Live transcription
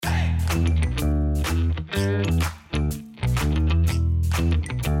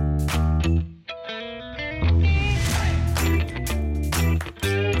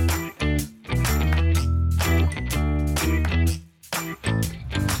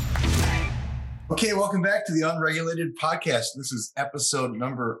Okay, welcome back to the Unregulated Podcast. This is episode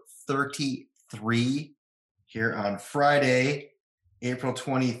number 33 here on Friday, April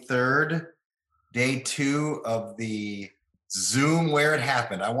 23rd, day 2 of the Zoom Where It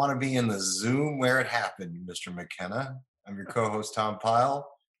Happened. I want to be in the Zoom Where It Happened, Mr. McKenna. I'm your co-host, Tom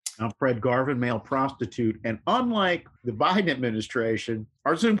Pyle. I'm Fred Garvin, male prostitute. And unlike the Biden administration,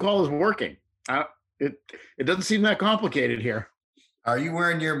 our Zoom call is working. It doesn't seem that complicated here. Are you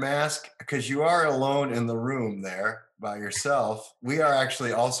wearing your mask? Because you are alone in the room there by yourself. We are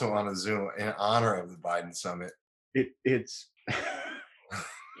actually also on a Zoom in honor of the Biden summit. It's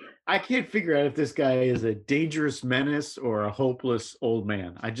I can't figure out if this guy is a dangerous menace or a hopeless old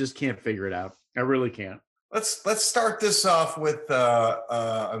man. I just can't figure it out. I really can't. Let's start this off with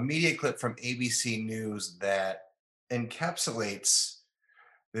a media clip from ABC News that encapsulates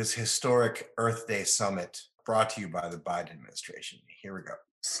this historic Earth Day summit brought to you by the Biden administration. Here we go.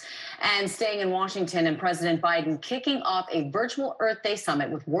 And staying in Washington, and President Biden kicking off a virtual Earth Day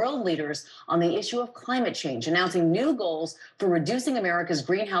summit with world leaders on the issue of climate change, announcing new goals for reducing America's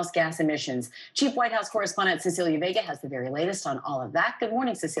greenhouse gas emissions. Chief White House correspondent Cecilia Vega has the very latest on all of that. Good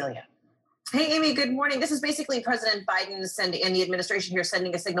morning, Cecilia. Hey, Amy, good morning. This is basically President Biden and the administration here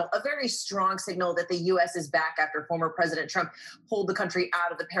sending a signal, a very strong signal that the U.S. is back after former President Trump pulled the country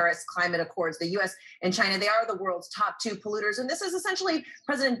out of the Paris Climate Accords. The U.S. and China, they are the world's top 2 polluters. And this is essentially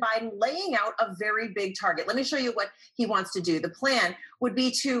President Biden laying out a very big target. Let me show you what he wants to do. The plan would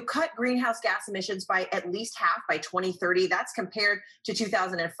be to cut greenhouse gas emissions by at least half by 2030. That's compared to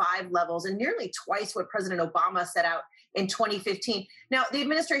 2005 levels and nearly twice what President Obama set out in 2015. Now, the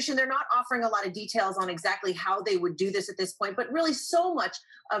administration, they're not offering a lot of details on exactly how they would do this at this point, but really so much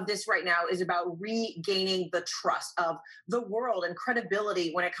of this right now is about regaining the trust of the world and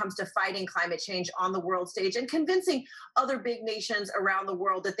credibility when it comes to fighting climate change on the world stage and convincing other big nations around the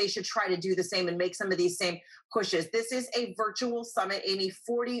world that they should try to do the same and make some of these same pushes. This is a virtual summit, Amy,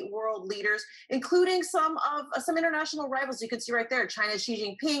 40 world leaders, including some international rivals. You can see right there, China's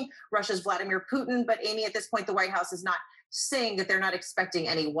Xi Jinping, Russia's Vladimir Putin. But Amy, at this point, the White House is not saying that they're not expecting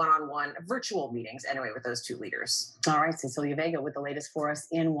any one-on-one virtual meetings anyway with those 2 leaders. All right, Cecilia Vega with the latest for us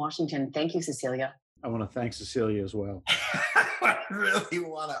in Washington. Thank you, Cecilia. I want to thank Cecilia as well. I really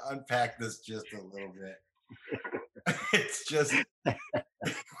want to unpack this just a little bit. It's just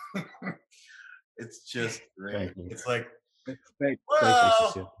great. It's like,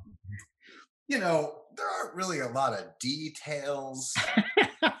 well, you know, there aren't really a lot of details.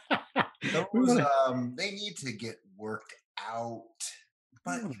 They need to get worked out.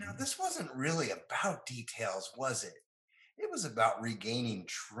 But, you know, this wasn't really about details, was it? It was about regaining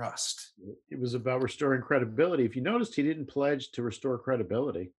trust. It was about restoring credibility. If you noticed, he didn't pledge to restore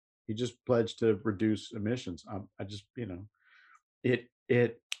credibility. He just pledged to reduce emissions. I just, you know, it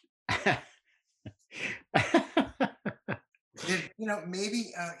you know,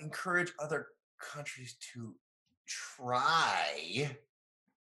 maybe encourage other countries to try,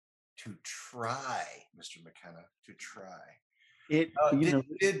 Mr. McKenna, to try. Did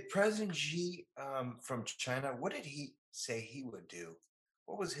President Xi from China, what did he say he would do?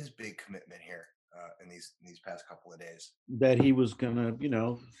 What was his big commitment here in these past couple of days? That he was going to, you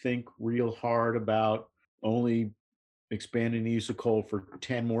know, think real hard about only expanding the use of coal for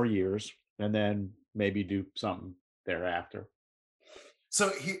 10 more years and then maybe do something thereafter.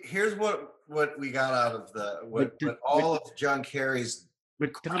 So here's what we got out of what all of John Kerry's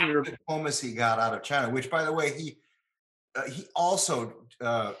diplomacy got out of China, which, by the way, he also,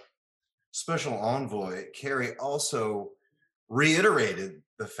 Special Envoy Kerry also reiterated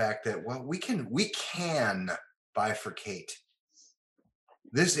the fact that, well, we can bifurcate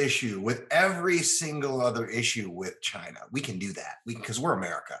this issue with every single other issue with China. We can do that because we're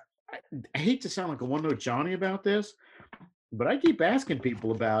America. I hate to sound like a one-note Johnny about this, but I keep asking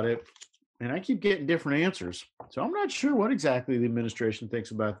people about it and I keep getting different answers. So I'm not sure what exactly the administration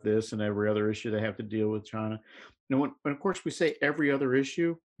thinks about this and every other issue they have to deal with China. You know, when of course we say every other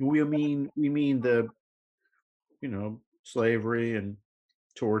issue, we mean the, you know, slavery and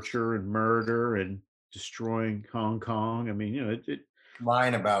torture and murder and destroying Hong Kong. I mean, you know, it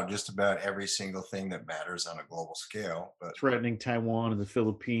lying about just about every single thing that matters on a global scale, but threatening Taiwan and the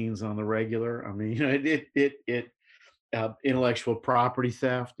Philippines on the regular. I mean, you know, intellectual property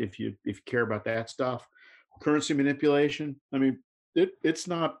theft, if you care about that stuff, currency manipulation. I mean, it's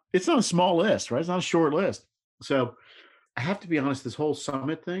not a small list, right? It's not a short list. So I have to be honest, this whole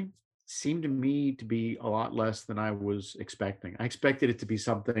summit thing seemed to me to be a lot less than I was expecting. I expected it to be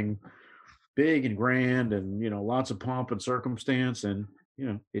something big and grand and, you know, lots of pomp and circumstance. And, you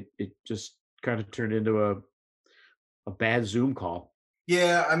know, it just kind of turned into a bad Zoom call.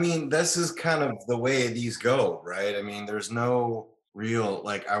 Yeah, I mean, this is kind of the way these go, right? I mean, there's no real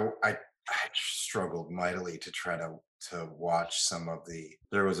like I struggled mightily to try to watch some of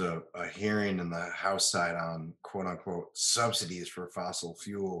there was a hearing in the House side on quote unquote subsidies for fossil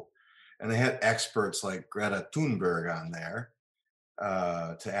fuel, and they had experts like Greta Thunberg on there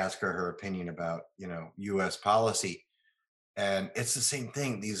to ask her opinion about U.S. policy, and it's the same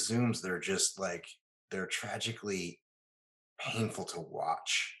thing. These Zooms, they're just like they're tragically painful to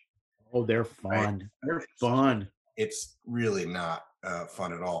watch, Oh, they're right? fun. They're fun. It's really not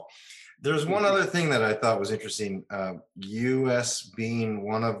fun at all. There's one other thing that I thought was interesting. U.S. being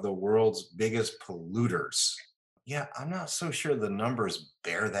one of the world's biggest polluters. Yeah, I'm not so sure the numbers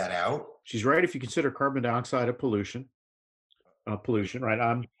bear that out. She's right if you consider carbon dioxide a pollution. Pollution,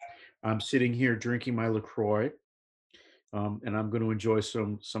 right? I'm sitting here drinking my LaCroix, and I'm going to enjoy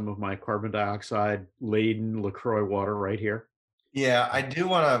some of my carbon dioxide laden LaCroix water right here. Yeah, I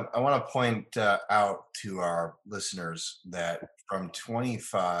want to point out to our listeners that from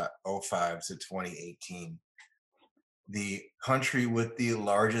 2505 to 2018, the country with the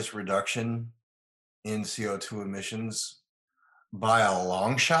largest reduction in CO2 emissions by a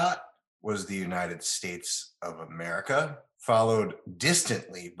long shot was the United States of America, followed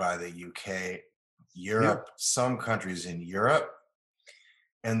distantly by the UK, Yeah, Europe, some countries in Europe.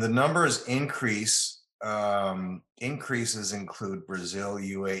 And the numbers increases include Brazil,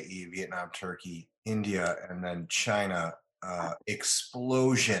 UAE, Vietnam, Turkey, India, and then China.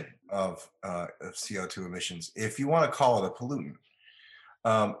 Explosion of CO2 emissions, if you want to call it a pollutant.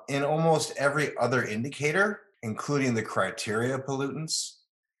 In almost every other indicator, including the criteria pollutants,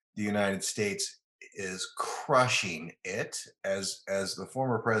 the United States is crushing it. As the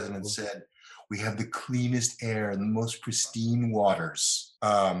former president said, we have the cleanest air and the most pristine waters.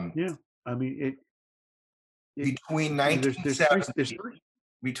 yeah. I mean, Between there's 1970, three.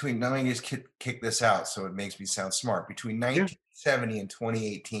 let me just kick this out so it makes me sound smart. Between Yeah, 1970 and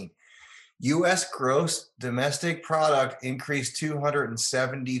 2018, U.S. gross domestic product increased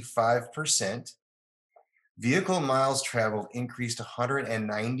 275%. Vehicle miles traveled increased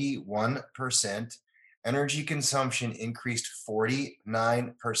 191%. Energy consumption increased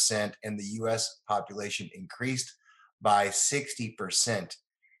 49%, and the U.S. population increased by 60%.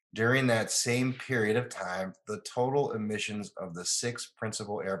 During that same period of time, the total emissions of the 6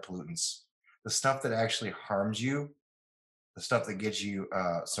 principal air pollutants, the stuff that actually harms you, the stuff that gets you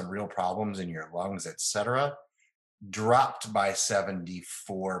some real problems in your lungs, etc., dropped by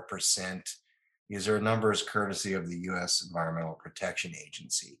 74%. These are numbers courtesy of the U.S. Environmental Protection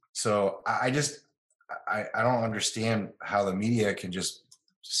Agency. So I don't understand how the media can just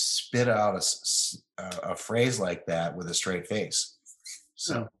spit out a phrase like that with a straight face.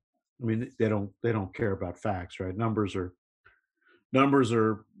 So no. I mean, they don't care about facts, right? Numbers are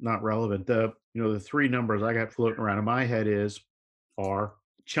not relevant. The three numbers I got floating around in my head are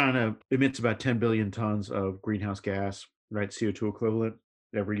China emits about 10 billion tons of greenhouse gas, right? CO2 equivalent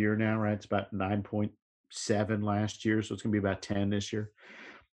every year now, right? It's about 9.7 last year, so it's going to be about 10 this year.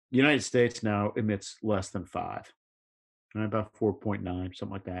 The United States now emits less than 5, right? About 4.9,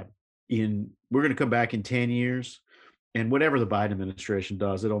 something like that. We're going to come back in 10 years, and whatever the Biden administration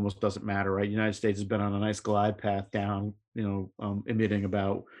does, it almost doesn't matter, right? The United States has been on a nice glide path down, emitting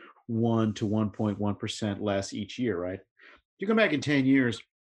about 1 to 1.1% less each year, right? You come back in 10 years,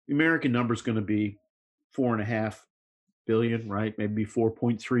 the American number is going to be 4.5 billion, right? Maybe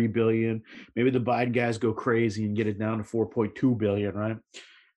 4.3 billion. Maybe the Biden guys go crazy and get it down to 4.2 billion, right?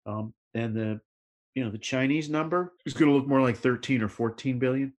 And the Chinese number is going to look more like 13 or 14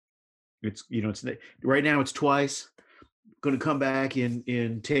 billion. It's right now it's twice. Going to come back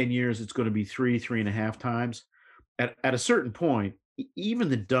in 10 years. It's going to be 3.5 times. At a certain point, even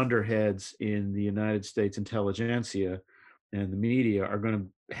the dunderheads in the United States intelligentsia and the media are going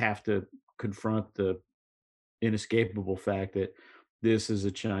to have to confront the inescapable fact that this is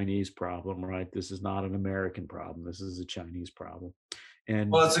a Chinese problem, right? This is not an American problem. This is a Chinese problem.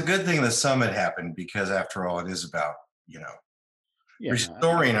 And well, it's a good thing the summit happened because after all, it is about, yeah,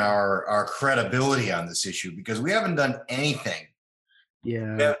 restoring our credibility on this issue because we haven't done anything.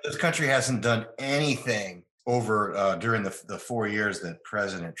 yeah, This country hasn't done anything over during the 4 years that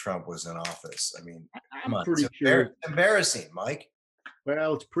President Trump was in office. I mean, come I'm on, pretty sure. it's embarrassing, Mike.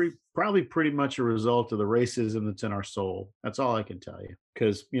 Well, it's probably pretty much a result of the racism that's in our soul. That's all I can tell you.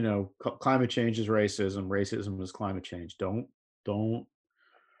 Because climate change is racism. Racism is climate change. Don't.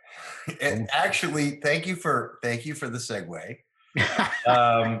 Actually, thank you for the segue.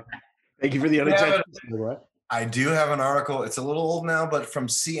 Thank you for the unintentional. What? I do have an article. It's a little old now, but from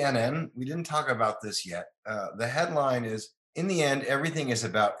CNN. We didn't talk about this yet. The headline is In the end, everything is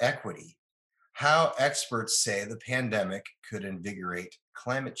about equity. How experts say the pandemic could invigorate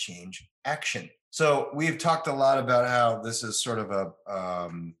climate change action. So we've talked a lot about how this is sort of a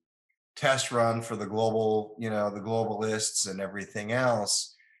test run for the global, the globalists and everything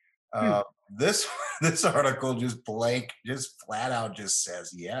else. Uh, this this article just flat out just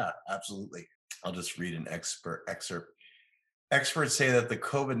says, yeah, absolutely. I'll just read an excerpt. Experts say that the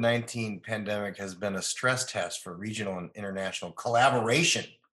COVID-19 pandemic has been a stress test for regional and international collaboration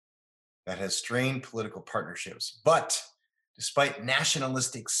that has strained political partnerships. But despite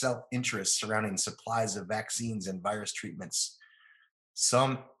nationalistic self-interest surrounding supplies of vaccines and virus treatments,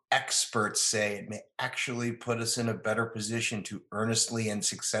 some experts say it may actually put us in a better position to earnestly and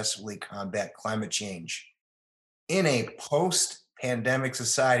successfully combat climate change in a post-pandemic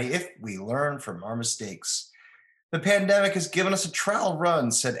society if we learn from our mistakes. The pandemic has given us a trial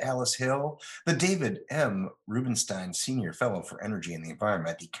run, said Alice Hill, the David M. Rubenstein Senior Fellow for Energy and the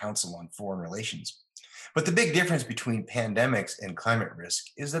Environment at the Council on Foreign Relations. But the big difference between pandemics and climate risk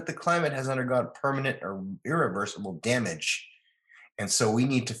is that the climate has undergone permanent or irreversible damage. And so we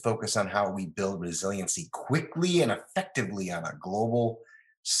need to focus on how we build resiliency quickly and effectively on a global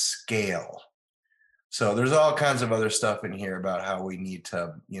scale. So there's all kinds of other stuff in here about how we need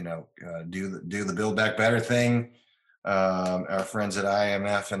to, do the Build Back Better thing. Our friends at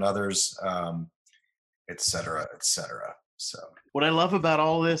IMF and others, et cetera, et cetera. So What I love about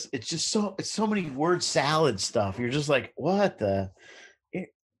all this, it's so many word salad stuff. You're just like, what the?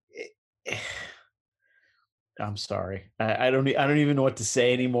 I'm sorry. I don't even know what to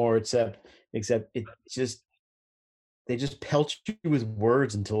say anymore, except it just they just pelt you with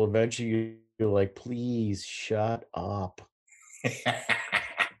words until eventually you're like, please shut up.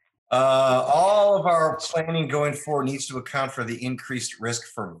 all of our planning going forward needs to account for the increased risk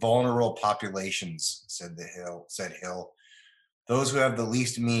for vulnerable populations, said Hill. Those who have the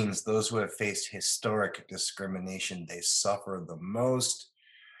least means, those who have faced historic discrimination, they suffer the most.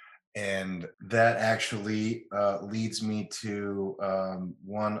 And that actually leads me to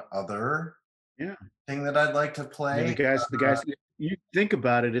one other thing that I'd like to play. The guys, you think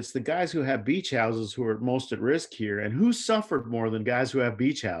about it, it's the guys who have beach houses who are most at risk here. And who suffered more than guys who have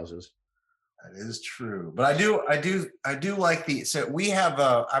beach houses? That is true. But I do like so we have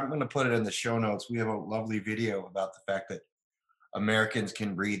I'm going to put it in the show notes. We have a lovely video about the fact that Americans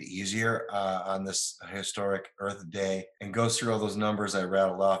can breathe easier on this historic Earth Day, and goes through all those numbers I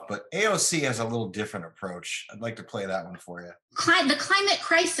rattled off. But AOC has a little different approach. I'd like to play that one for you. The climate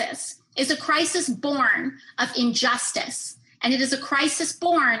crisis is a crisis born of injustice, and it is a crisis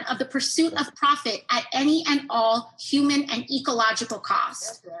born of the pursuit of profit at any and all human and ecological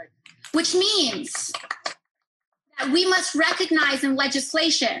cost. That's right. Which means that we must recognize in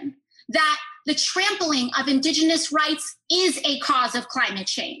legislation that the trampling of indigenous rights is a cause of climate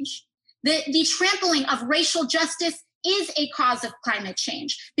change. The trampling of racial justice is a cause of climate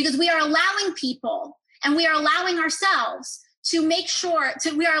change, because we are allowing people and we are allowing ourselves to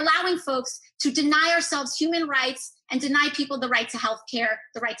we are allowing folks to deny ourselves human rights and deny people the right to health care,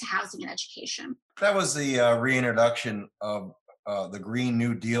 the right to housing and education. That was the reintroduction of the Green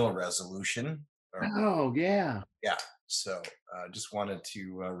New Deal resolution. Oh, yeah. Yeah. So just wanted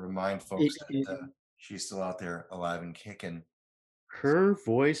to remind folks that she's still out there alive and kicking. Her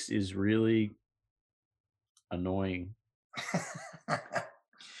voice is really annoying.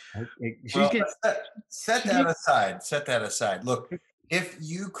 Set that aside. Look, if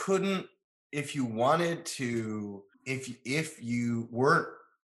you weren't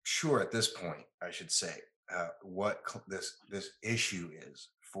sure at this point, I should say, what this issue is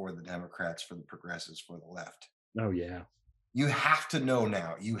for the Democrats, for the progressives, for the left. Oh, yeah. You have to know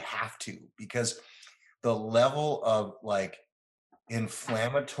now. You have to, because the level of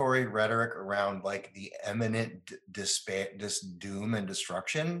inflammatory rhetoric around the imminent doom and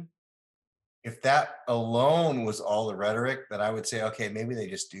destruction, if that alone was all the rhetoric, then I would say, okay, maybe they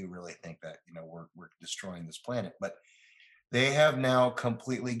just do really think that we're destroying this planet. But they have now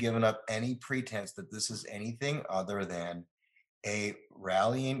completely given up any pretense that this is anything other than a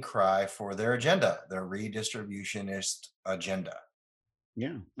rallying cry for their agenda, their redistributionist agenda.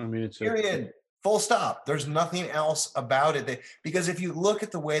 Yeah, I mean, it's period. Full stop. There's nothing else about it. Because if you look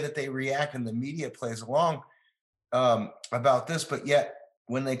at the way that they react and the media plays along about this, but yet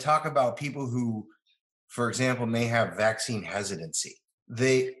when they talk about people who, for example, may have vaccine hesitancy,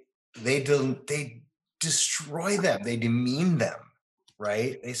 they destroy them. They demean them,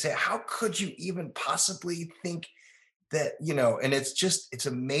 right? They say, how could you even possibly think that, and it's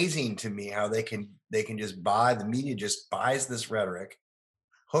amazing to me how they can just the media just buys this rhetoric,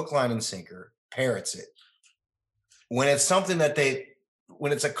 hook, line, and sinker, parrots it, when it's something that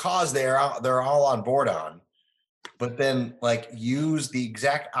when it's a cause they're all on board on, but then like use the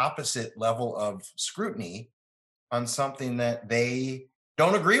exact opposite level of scrutiny on something that they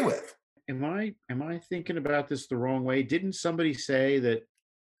don't agree with. Am I thinking about this the wrong way? Didn't somebody say that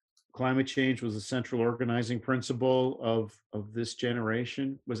climate change was the central organizing principle of this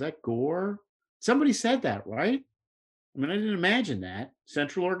generation? Was that Gore? Somebody said that, right? I mean, I didn't imagine that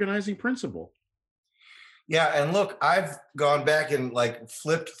central organizing principle. Yeah, and look, I've gone back and like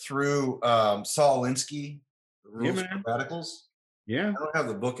flipped through Saul Alinsky, Rules for man. Radicals. Yeah. I don't have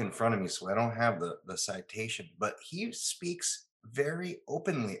the book in front of me, so I don't have the citation, but he speaks very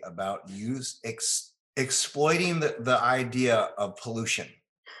openly about exploiting the idea of pollution.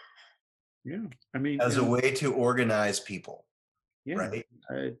 Yeah, I mean, as a way to organize people, yeah, right?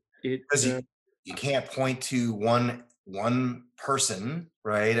 Because you can't point to one person,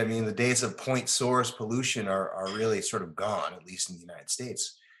 right? I mean, the days of point source pollution are really sort of gone, at least in the United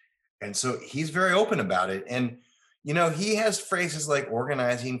States. And so he's very open about it. And, you know, he has phrases like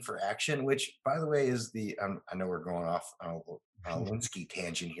organizing for action, which, by the way, is I know we're going off on a Linsky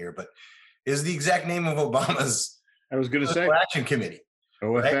tangent here, but is the exact name of Obama's I was going to say Action Committee.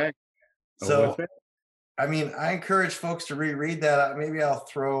 OFA. Right? So, OFA. I mean, I encourage folks to reread that. Maybe I'll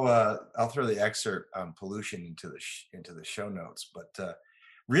throw the excerpt on pollution into the show notes. But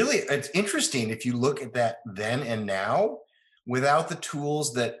really, it's interesting if you look at that then and now, without the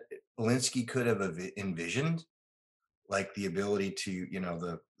tools that Alinsky could have envisioned, like the ability to, you know,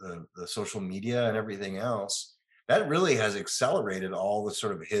 the social media and everything else. That really has accelerated all the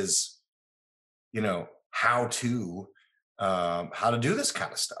sort of his, you know, how to do this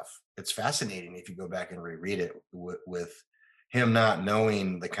kind of stuff. It's fascinating if you go back and reread it with him not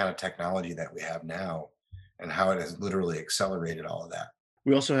knowing the kind of technology that we have now and how it has literally accelerated all of that.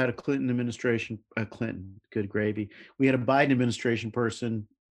 We also had a Clinton administration, Clinton, good gravy. We had a Biden administration person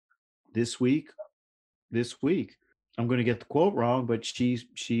this week. I'm going to get the quote wrong, but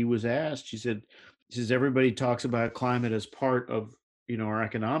she was asked, she says, everybody talks about climate as part of, you know, our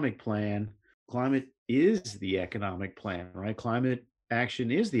economic plan. Climate is the economic plan, right? Climate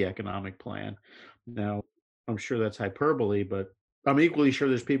action is the economic plan. Now, I'm sure that's hyperbole, but I'm equally sure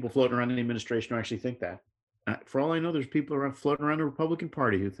there's people floating around the administration who actually think that. For all I know, there's people floating around the Republican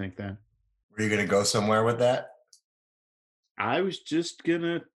Party who think that. Were you going to go somewhere with that? I was just going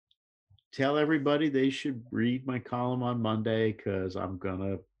to tell everybody they should read my column on Monday because I'm going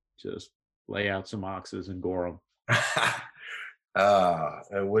to just lay out some oxes and gore them.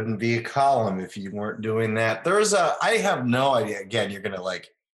 It wouldn't be a column if you weren't doing that. I have no idea. Again, you're going to like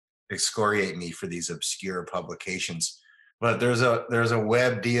excoriate me for these obscure publications, but there's a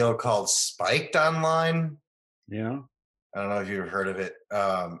web deal called Spiked Online. Yeah. I don't know if you've heard of it.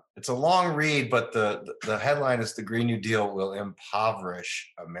 It's a long read, but the headline is "The Green New Deal Will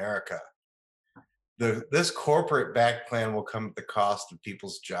Impoverish America." This corporate backed plan will come at the cost of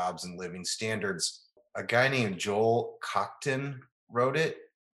people's jobs and living standards. A guy named Joel Cockton wrote it,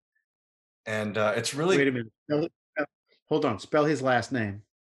 and it's really. Wait a minute. Hold on. Spell his last name.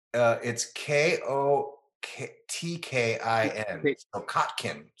 It's Kotkin. So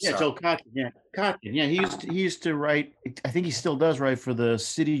Kotkin. Yeah, Joel Kotkin. Yeah, Kotkin. Yeah, he used to write. I think he still does write for the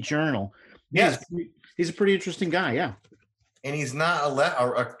City Journal. Yes, he's a pretty interesting guy. Yeah, and he's not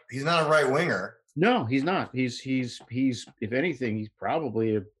he's not a right winger. No, he's not. He's if anything, he's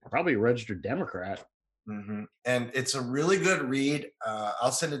probably a registered Democrat. Mm-hmm. And it's a really good read.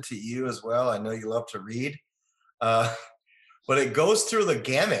 I'll send it to you as well. I know you love to read. But it goes through the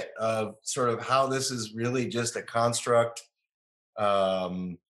gamut of sort of how this is really just a construct.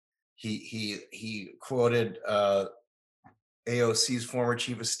 He quoted AOC's former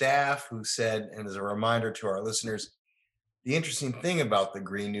chief of staff, who said, and as a reminder to our listeners, the interesting thing about the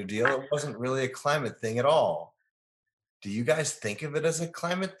Green New Deal, it wasn't really a climate thing at all. Do you guys think of it as a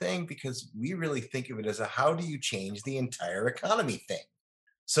climate thing? Because we really think of it as a how do you change the entire economy thing.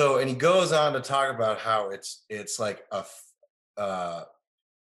 So, and he goes on to talk about how it's like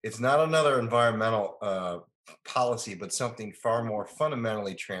it's not another environmental policy, but something far more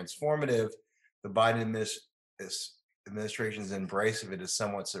fundamentally transformative. The Biden administration's embrace of it is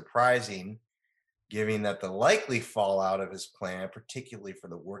somewhat surprising, given that the likely fallout of his plan, particularly for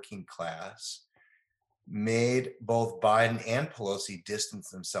the working class, made both Biden and Pelosi distance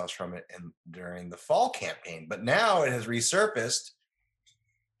themselves from it during the fall campaign. But now it has resurfaced,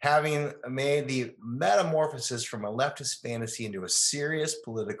 having made the metamorphosis from a leftist fantasy into a serious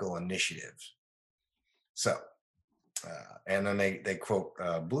political initiative. So, and then they quote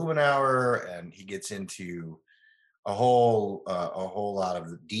Blumenauer, and he gets into a whole lot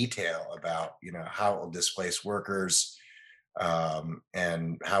of detail about how it will displace workers,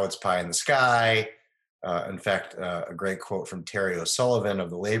 and how it's pie in the sky. In fact, a great quote from Terry O'Sullivan of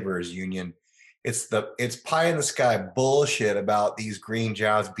the Laborers Union: "It's pie in the sky bullshit about these green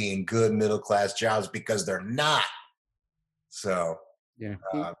jobs being good middle class jobs because they're not." So Yeah,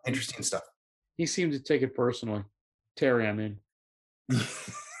 interesting stuff. he seemed to take it personally. Terry, I mean,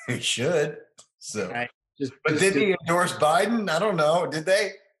 He should. So, I but did he endorse Biden? I don't know. Did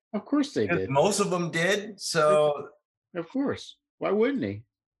they? of course they did. Most of them did. So Of course. Why wouldn't he?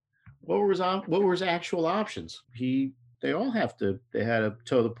 What were his actual options? They all they had to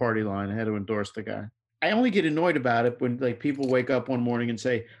toe the party line, they had to endorse the guy. I only get annoyed about it when like people wake up one morning and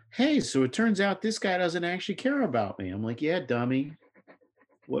say, "Hey, so it turns out this guy doesn't actually care about me." I'm like, "Yeah, dummy.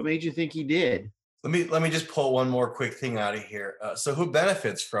 What made you think he did?" let me just pull one more quick thing out of here. So who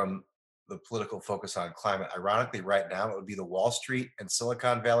benefits from the political focus on climate? Ironically, right now it would be the Wall Street and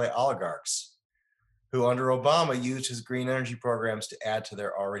Silicon Valley oligarchs, who under Obama used his green energy programs to add to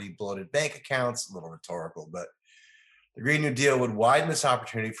their already bloated bank accounts. A little rhetorical, but the Green New Deal would widen this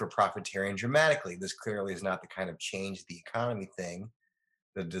opportunity for profiteering dramatically. This clearly is not the kind of change the economy thing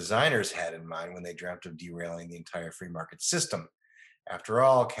the designers had in mind when they dreamt of derailing the entire free market system. After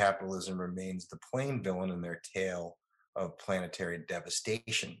all, capitalism remains the plain villain in their tale of planetary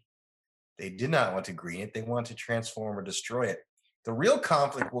devastation. They did not want to green it, they want to transform or destroy it. The real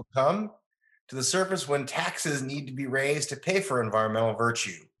conflict will come to the surface when taxes need to be raised to pay for environmental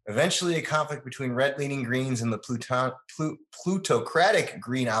virtue. Eventually, a conflict between red-leaning Greens and the plutocratic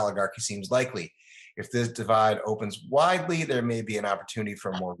Green oligarchy seems likely. If this divide opens widely, there may be an opportunity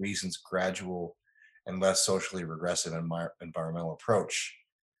for a more reasoned, gradual, and less socially regressive environmental approach.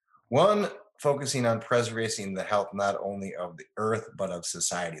 One focusing on preserving the health not only of the earth, but of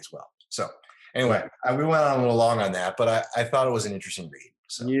society as well. So anyway, we went on a little long on that, but I thought it was an interesting read.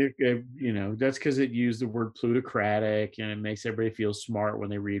 So That's because it used the word plutocratic and it makes everybody feel smart when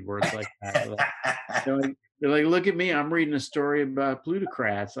they read words like that. They're like, look at me, I'm reading a story about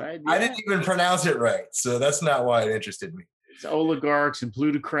plutocrats. I didn't even pronounce it right, so that's not why it interested me. It's oligarchs and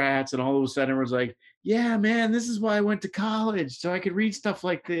plutocrats, and all of a sudden everyone's like, yeah, man, this is why I went to college, so I could read stuff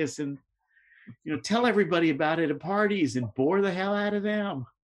like this and tell everybody about it at parties and bore the hell out of them.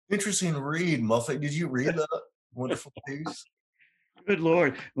 Interesting read, Muffet. Did you read that wonderful piece? Good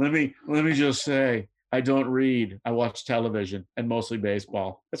Lord. Let me just say, I don't read. I watch television and mostly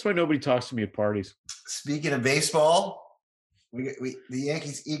baseball. That's why nobody talks to me at parties. Speaking of baseball, the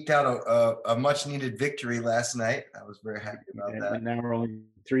Yankees eked out a much needed victory last night. I was very happy about that. And now we're only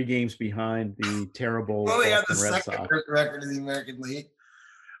 3 games behind the terrible well, they have the Red second Sox record of the American League.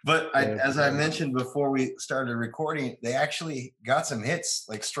 But as I mentioned before we started recording, they actually got some hits,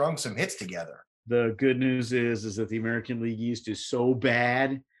 like strung some hits together. The good news is that the American League East is so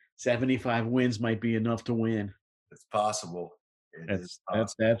bad, 75 wins might be enough to win. It's possible.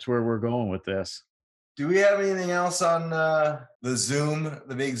 That's where we're going with this. Do we have anything else on the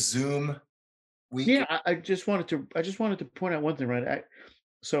big Zoom week? Yeah, I just wanted to point out one thing, right?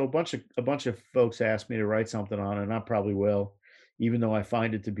 So a bunch of folks asked me to write something on it, and I probably will, even though I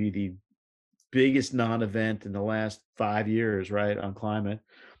find it to be the biggest non-event in the last 5 years, right, on climate.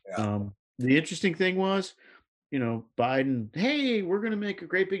 Yeah. The interesting thing was, Biden, hey, we're going to make a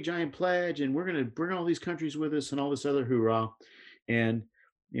great big giant pledge and we're going to bring all these countries with us and all this other hoorah. And,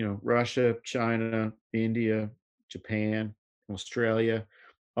 Russia, China, India, Japan, Australia,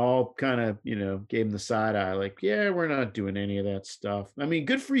 all kind of, gave him the side eye, like, yeah, we're not doing any of that stuff. I mean,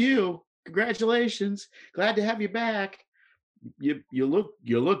 good for you. Congratulations. Glad to have you back. You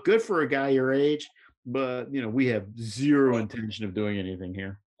look good for a guy your age, but we have zero intention of doing anything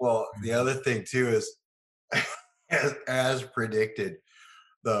here. Well, the other thing too is, as predicted,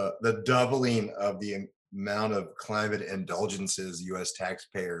 the doubling of the amount of climate indulgences U.S.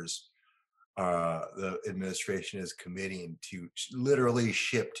 taxpayers, the administration is committing to literally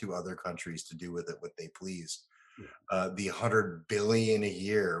ship to other countries to do with it what they please. The $100 billion a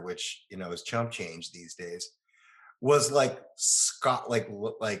year, which is chump change these days, was like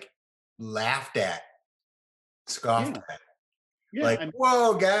laughed at, scoffed at. Yeah,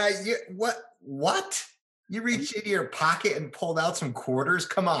 whoa, guys, what? You reached into your pocket and pulled out some quarters?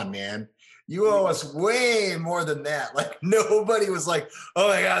 Come on, man. You owe us way more than that. Like, nobody was like, oh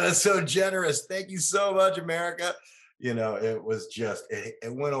my God, that's so generous. Thank you so much, America. It was just, it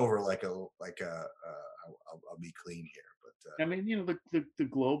went over I'll be clean here. But I mean,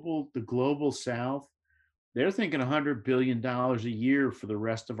 the global South, they're thinking $100 billion a year for the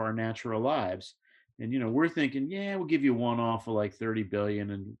rest of our natural lives. And, we're thinking, yeah, we'll give you one off of like 30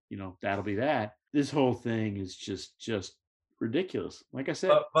 billion and, that'll be that. this whole thing is just ridiculous. Like I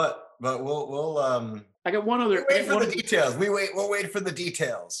said, But we'll I got one other. wait for the details. We'll wait for the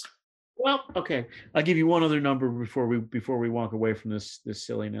details. Well, okay. I'll give you one other number before we walk away from this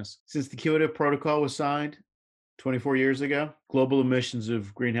silliness. Since the Kyoto Protocol was signed 24 years ago, global emissions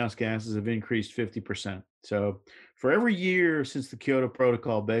of greenhouse gases have increased 50%. So for every year since the Kyoto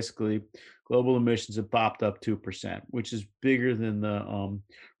Protocol, basically, global emissions have popped up 2%, which is bigger than the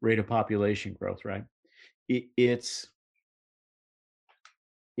rate of population growth, right? It's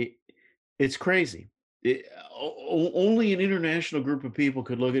crazy. Only an international group of people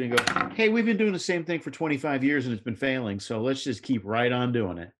could look at it and go, hey, we've been doing the same thing for 25 years and it's been failing. So let's just keep right on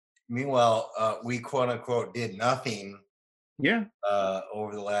doing it. Meanwhile, we quote unquote did nothing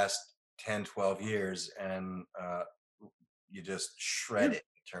over the last 10, 12 years, and you just shred it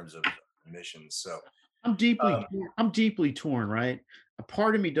in terms of emissions. So I'm deeply torn, right? A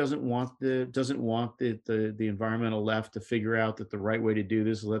part of me doesn't want the environmental left to figure out that the right way to do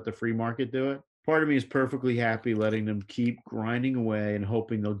this is let the free market do it. Part of me is perfectly happy letting them keep grinding away and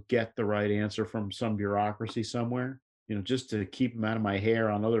hoping they'll get the right answer from some bureaucracy somewhere, just to keep them out of my hair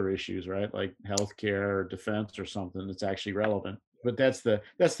on other issues, right? Like healthcare or defense or something that's actually relevant. But that's the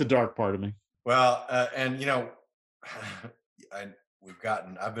dark part of me. Well, and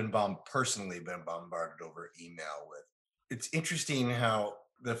I've been personally been bombarded over email with. It's interesting how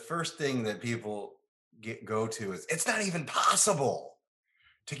the first thing that people go to is it's not even possible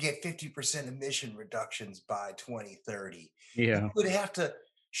to get 50% emission reductions by 2030. Yeah. You would have to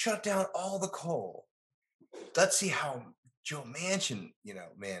shut down all the coal. Let's see how Joe Manchin,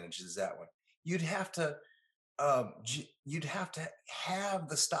 manages that one. You'd have to have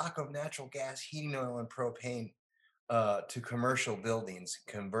the stock of natural gas, heating oil, and propane to commercial buildings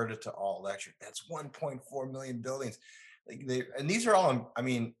converted to all electric. That's 1.4 million buildings. And these are all,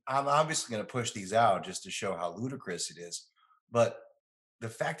 I'm obviously going to push these out just to show how ludicrous it is. But the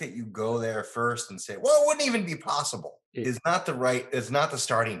fact that you go there first and say, well, it wouldn't even be possible is not the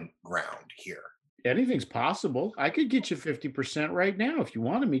starting ground here. Anything's possible. I could get you 50% right now if you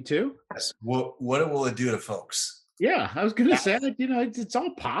wanted me to. Yes. What will it do to folks? Yeah, I was going to say, it's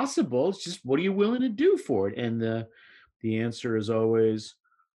all possible. It's just, what are you willing to do for it? And the answer is always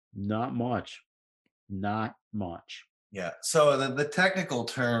not much. Not much. Yeah. So the technical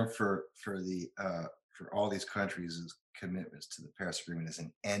term for all these countries' commitments to the Paris Agreement is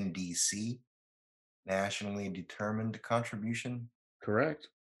an NDC, nationally determined contribution. Correct.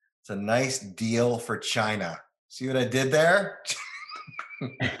 It's a nice deal for China. See what I did there?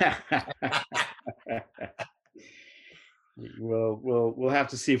 Well, we'll have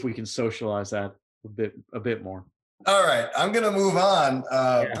to see if we can socialize that a bit more. All right, I'm going to move on.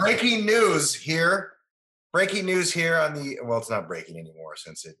 Breaking news here. Breaking news here on it's not breaking anymore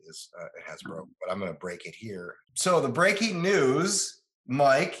since it has broken, but I'm going to break it here. So the breaking news,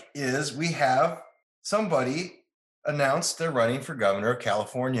 Mike, is we have somebody announced they're running for governor of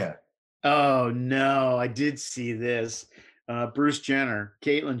California. Oh no, I did see this. Bruce Jenner,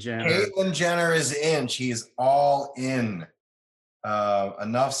 Caitlyn Jenner. Caitlyn Jenner is in. She's all in.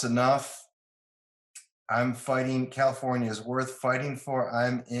 Enough's enough. I'm fighting. California is worth fighting for.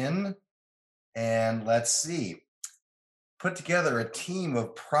 I'm in. And let's see. Put together a team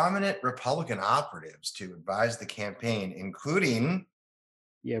of prominent Republican operatives to advise the campaign, including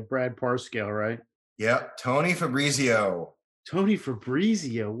Brad Parscale, right? Yep, Tony Fabrizio. Tony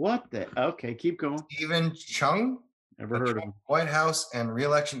Fabrizio, what the? Okay, keep going. Stephen Chung, never heard of him. White House and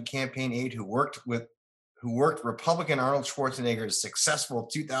re-election campaign aide who worked Republican Arnold Schwarzenegger's successful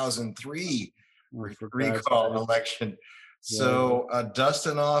 2003 recall election. So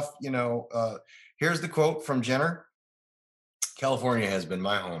dusting off, here's the quote from Jenner. California has been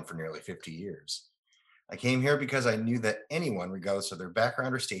my home for nearly 50 years. I came here because I knew that anyone, regardless of their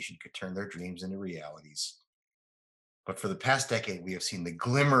background or station, could turn their dreams into realities. But for the past decade, we have seen the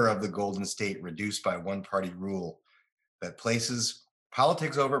glimmer of the Golden State reduced by one-party rule that places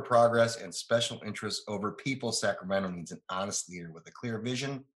politics over progress and special interests over people. Sacramento needs an honest leader with a clear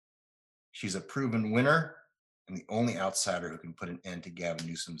vision. She's a proven winner and the only outsider who can put an end to Gavin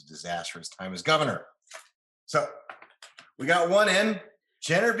Newsom's disastrous time as governor. So we got one in.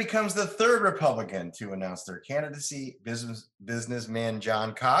 Jenner becomes the third Republican to announce their candidacy. Businessman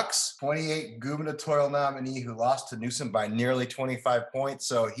John Cox, 28 gubernatorial nominee who lost to Newsom by nearly 25 points.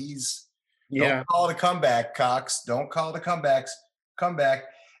 So don't call it a comeback, Cox. Don't call it a comeback.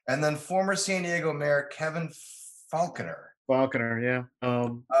 And then former San Diego Mayor Kevin Faulconer. Doug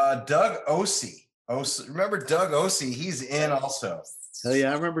Osee. Remember Doug Osee? He's in also. Oh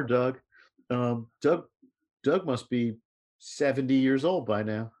yeah, I remember Doug. Doug must be 70 years old by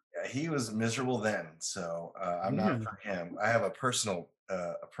now. he was miserable then. So I'm not for him. I have a personal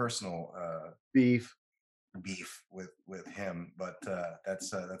beef with him, but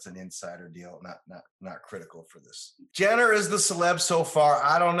that's an insider deal, not critical for this. Jenner is the celeb so far.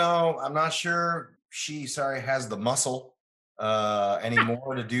 I don't know. I'm not sure she has the muscle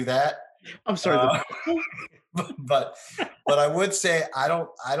anymore to do that. I'm sorry. But I would say I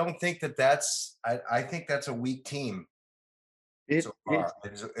don't think that's I think that's a weak team. So far,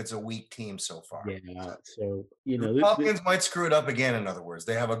 it's a weak team so far. Yeah. So the Republicans might screw it up again. In other words,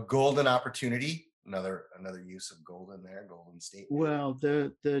 they have a golden opportunity. Another use of golden there, Golden State. Well,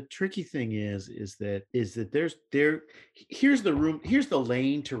 the tricky thing is that here's the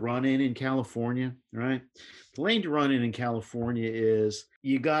lane to run in California, right? The lane to run in California is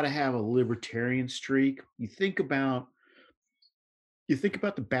you got to have a libertarian streak. You think about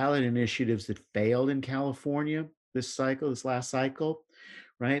the ballot initiatives that failed in California this last cycle,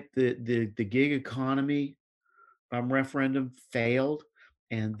 right? The gig economy referendum failed,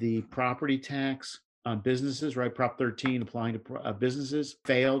 and the property tax on businesses, right? Prop 13 applying to businesses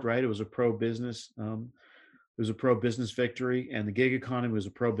failed, right? It was a pro-business. It was a pro-business victory, and the gig economy was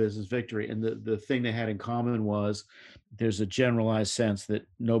a pro-business victory. And the thing they had in common was there's a generalized sense that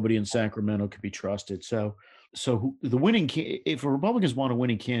nobody in Sacramento could be trusted. So if Republicans want a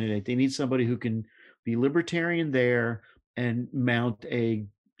winning candidate, they need somebody who can be libertarian there and mount a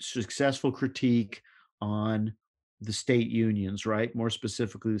successful critique on the state unions, right? More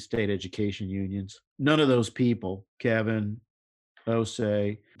specifically, the state education unions. None of those people, Kevin,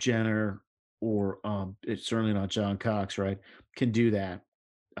 Osei, Jenner, or it's certainly not John Cox, right, can do that.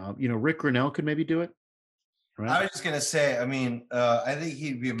 Rick Grinnell could maybe do it. Right? I was just going to say, I mean, I think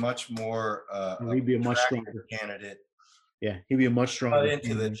he'd be a much more he'd be a much stronger candidate. Yeah, he'd be a much stronger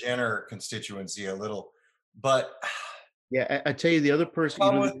into the Jenner constituency a little, but yeah, I tell you, the other person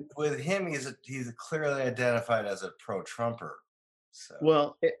with him, he's clearly identified as a pro-Trumper. So.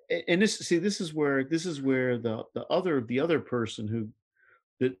 Well, and this is where the other person who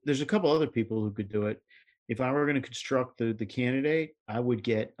there's a couple other people who could do it. If I were going to construct the candidate, I would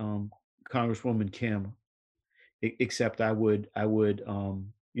get Congresswoman Kim. Except I would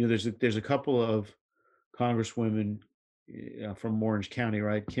there's a couple of congresswomen from Orange County,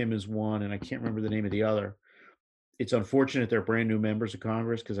 right? Kim is one, and I can't remember the name of the other. It's unfortunate they're brand new members of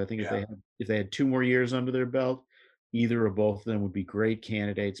Congress, because I think if they had 2 more years under their belt, either or both of them would be great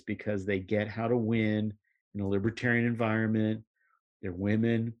candidates, because they get how to win in a libertarian environment. They're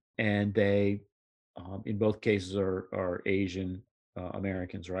women, and they, in both cases, are Asian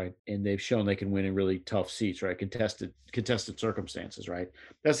Americans, right? And they've shown they can win in really tough seats, right? Contested circumstances, right?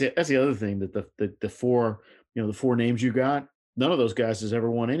 That's the other thing, that the four names you got, none of those guys has ever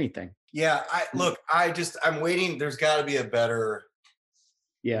won anything. Yeah, I'm waiting. There's got to be a better.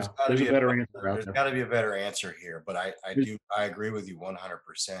 Yeah, there's a better answer out there. There's got to be a better answer here, but I agree with you 100%.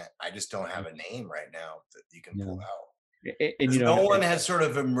 I just don't have a name right now that you can pull out. And no one has sort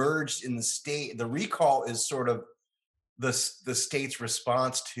of emerged in the state. The recall is sort of the state's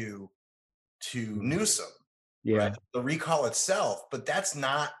response to Newsom. Yeah, right? The recall itself, but that's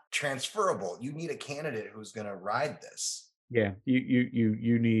not transferable. You need a candidate who's going to ride this. Yeah, you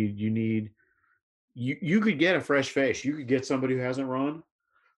could get a fresh face. You could get somebody who hasn't run,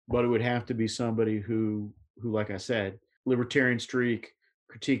 but it would have to be somebody who, like I said, libertarian streak,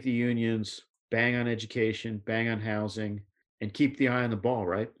 critique the unions, bang on education, bang on housing, and keep the eye on the ball,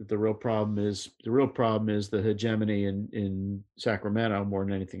 right? The real problem is the hegemony in Sacramento more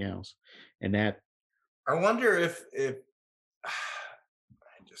than anything else. And that, I wonder if I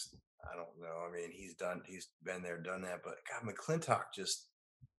don't know. I mean, he's been there, done that, but God, McClintock just.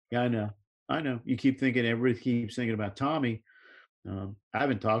 Yeah, I know. You keep thinking, everybody keeps thinking about Tommy. I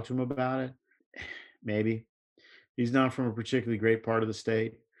haven't talked to him about it. Maybe he's not from a particularly great part of the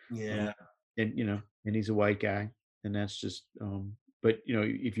state. Yeah, and he's a white guy, and that's just. But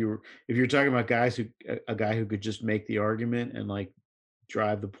if you're talking about a guy who could just make the argument and like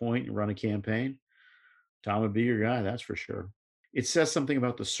drive the point and run a campaign, Tom would be your guy. That's for sure. It says something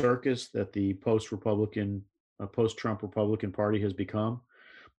about the circus that the post-Trump Republican Party has become,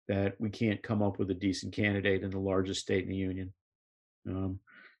 that we can't come up with a decent candidate in the largest state in the union. And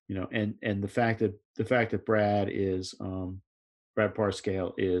the fact that Brad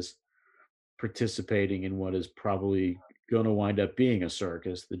Parscale is participating in what is probably going to wind up being a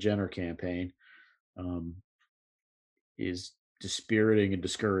circus, the Jenner campaign, is dispiriting and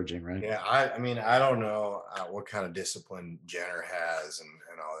discouraging, right? Yeah, I mean, I don't know what kind of discipline Jenner has and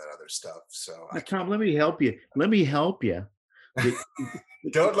all that other stuff. So, Tom, let me help you.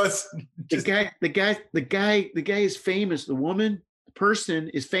 Don't listen. The guy is famous. The woman, person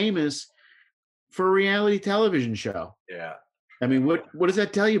is famous for a reality television show. Yeah. I mean, what does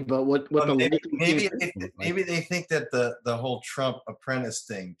that tell you about what the maybe they think that the whole Trump apprentice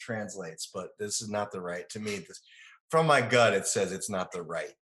thing translates, but this is not the right. To me, from my gut, it says it's not the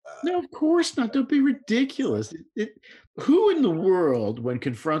right. No, of course not. Don't be ridiculous. Who in the world, when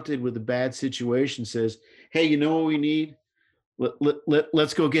confronted with a bad situation, says, "Hey, you know what we need?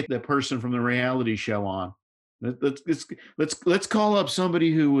 Let's go get that person from the reality show on. Let's call up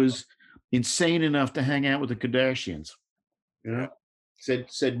somebody who was insane enough to hang out with the Kardashians." Yeah.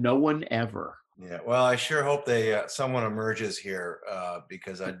 Said no one ever. Yeah. Well, I sure hope someone emerges here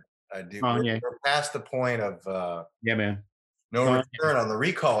because I do. We're past the point of yeah, man. No return on the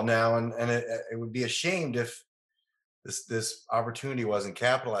recall now, and it would be ashamed if this opportunity wasn't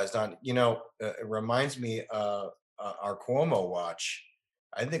capitalized on. It reminds me our Cuomo watch.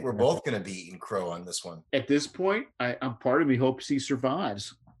 I think we're both going to be eating crow on this one. At this point, I'm part of me hopes he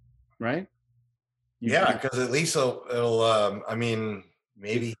survives, right? Yeah, because at least it'll I mean,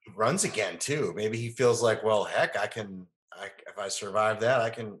 maybe he runs again too. Maybe he feels like, well, heck, if I survive that, I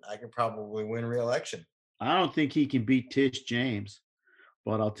can probably win re-election. I don't think he can beat Tish James,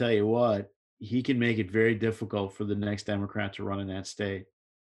 but I'll tell you what, he can make it very difficult for the next Democrat to run in that state.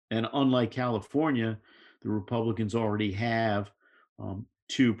 And unlike California, the Republicans already have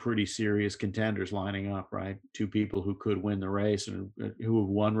two pretty serious contenders lining up, right? Two people who could win the race and who have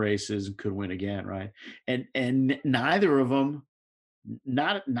won races and could win again, right? And neither of them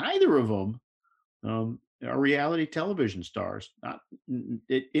are reality television stars, not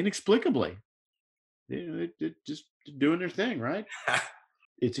inexplicably. They're just doing their thing, right?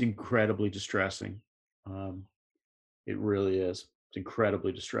 It's incredibly distressing. It really is. It's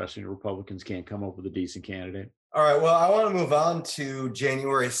incredibly distressing. The Republicans can't come up with a decent candidate. All right. Well, I want to move on to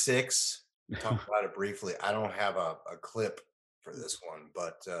January 6th. Talk about it briefly. I don't have a clip for this one,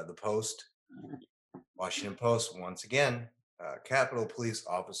 but the Post, Washington Post, once again, Capitol Police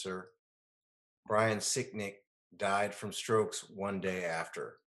Officer Brian Sicknick died from strokes one day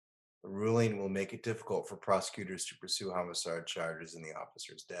after. The ruling will make it difficult for prosecutors to pursue homicide charges in the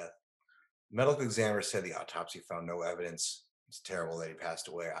officer's death. The medical examiner said the autopsy found no evidence. It's terrible that he passed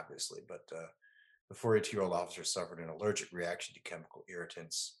away, obviously, but the 42-year-old officer suffered an allergic reaction to chemical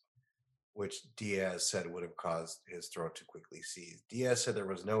irritants, which Diaz said would have caused his throat to quickly seize. Diaz said there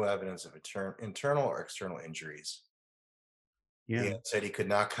was no evidence of internal or external injuries. Yeah. Diaz said he could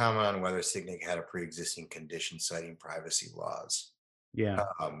not comment on whether Sicknick had a pre-existing condition, citing privacy laws. Yeah.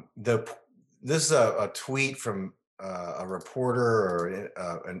 This is a tweet from a reporter or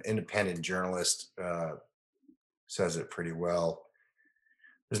an independent journalist, says it pretty well.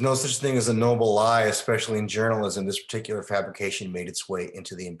 There's no such thing as a noble lie, especially in journalism. This particular fabrication made its way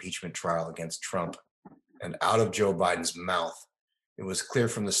into the impeachment trial against Trump and out of Joe Biden's mouth. It was clear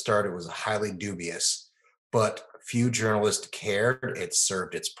from the start it was highly dubious, but few journalists cared. It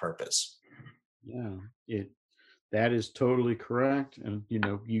served its purpose. Yeah, that is totally correct. And you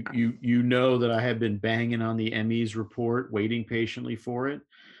know that I have been banging on the ME's report, waiting patiently for it.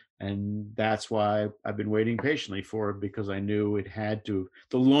 And that's why I've been waiting patiently for it, because I knew it had to.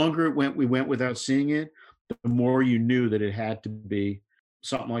 The longer we went without seeing it, the more you knew that it had to be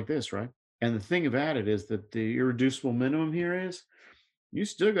something like this, right? And the thing about it is that the irreducible minimum here is you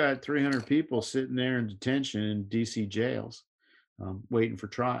still got 300 people sitting there in detention in DC jails, waiting for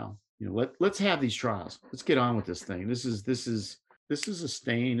trial. Let's have these trials. Let's get on with this thing. This is a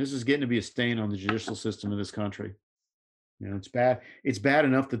stain. This is getting to be a stain on the judicial system of this country. It's bad. It's bad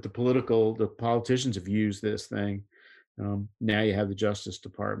enough that the politicians have used this thing. Now you have the Justice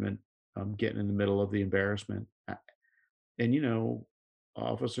Department getting in the middle of the embarrassment. And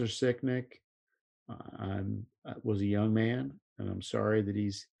Officer Sicknick was a young man, and I'm sorry that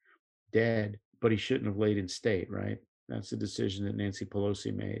he's dead, but he shouldn't have laid in state, right? That's a decision that Nancy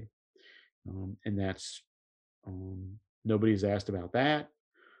Pelosi made. And that's nobody's asked about that.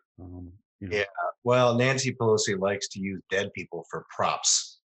 Yeah. Well, Nancy Pelosi likes to use dead people for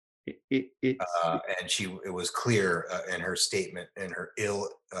props. And it was clear in her statement, in her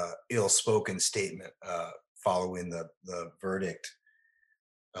ill-spoken statement following the verdict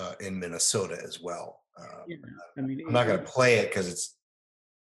in Minnesota as well. I'm not going to play it because it's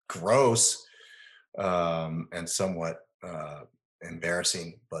gross and somewhat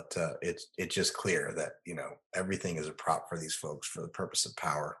embarrassing, but it's just clear that everything is a prop for these folks for the purpose of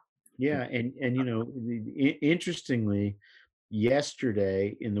power. Yeah, and interestingly,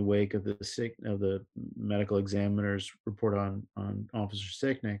 yesterday, in the wake of the medical examiner's report on Officer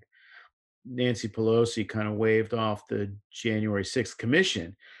Sicknick, Nancy Pelosi kind of waved off the January 6th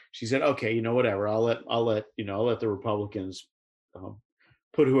commission. She said, "Okay, whatever. I'll let the Republicans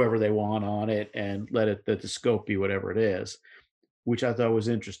put whoever they want on it and let the scope be whatever it is, which I thought was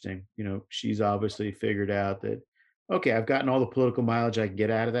interesting. She's obviously figured out that, okay, I've gotten all the political mileage I can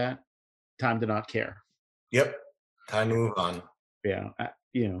get out of that. Time to not care. Yep. Time to move on. Yeah.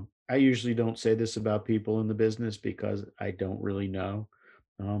 I usually don't say this about people in the business because I don't really know.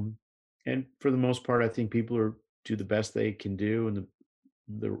 And for the most part, I think people do the best they can do, and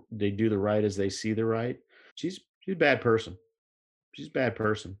they do the right as they see the right. She's a bad person. She's a bad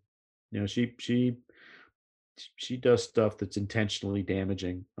person. She does stuff that's intentionally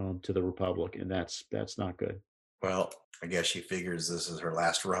damaging to the republic, and that's not good. Well, I guess she figures this is her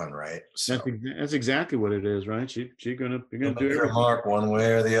last run, right? So That's exactly what it is, right? You're gonna do her mark one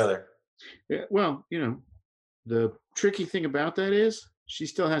way or the other. Yeah, well, the tricky thing about that is she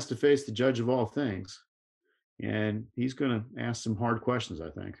still has to face the judge of all things, and he's going to ask some hard questions, I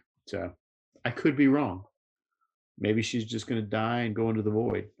think. So I could be wrong. Maybe she's just going to die and go into the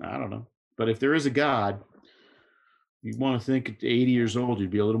void. I don't know. But if there is a God, you want to think at 80 years old,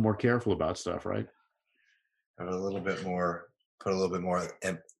 you'd be a little more careful about stuff, right? Put a little bit more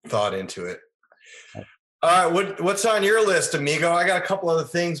thought into it. All right, what's on your list, amigo? I got a couple other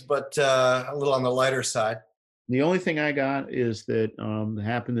things, but a little on the lighter side. The only thing I got is that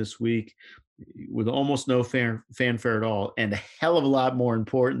happened this week with almost no fanfare at all, and a hell of a lot more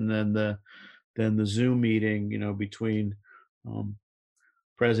important than the Zoom meeting, between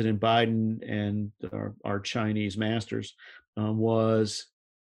President Biden and our Chinese masters, was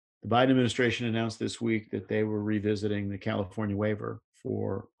the Biden administration announced this week that they were revisiting the California waiver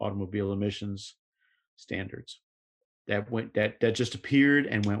for automobile emissions standards. That just appeared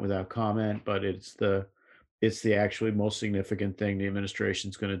and went without comment, but it's the actually most significant thing the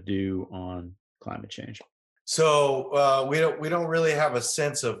administration's going to do on climate change. So we don't really have a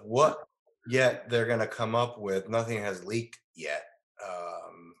sense of what yet they're going to come up with. Nothing has leaked yet.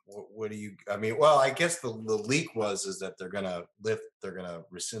 What do you? I mean, well, I guess the leak is that they're going to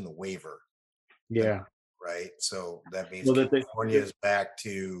rescind the waiver. Yeah. Right. So that means California is back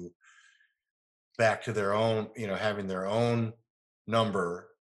to their own, having their own number,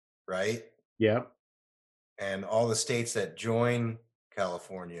 right? Yep. And all the states that join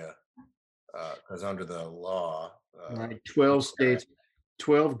California, because under the law, right, 12 states,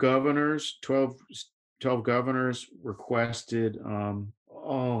 12 governors requested.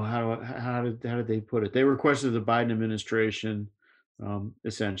 How did they put it? They requested the Biden administration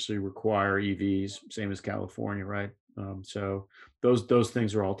essentially require EVs, same as California, right? So those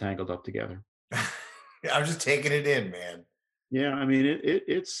things are all tangled up together. I'm just taking it in, man. Yeah, I mean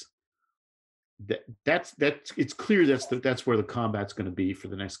it's clear that's where the combat's going to be for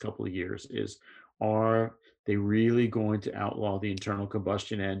the next couple of years. Are they really going to outlaw the internal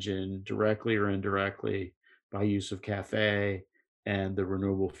combustion engine directly or indirectly by use of CAFE and the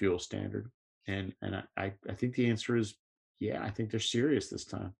renewable fuel standard? And I think the answer is yeah. I think they're serious this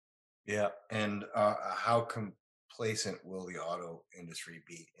time. Yeah, and how complacent will the auto industry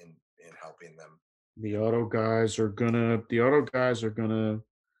be in helping them? The auto guys are gonna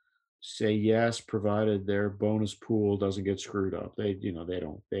say yes, provided their bonus pool doesn't get screwed up. They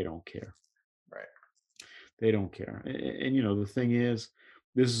don't care. Right. They don't care. And the thing is,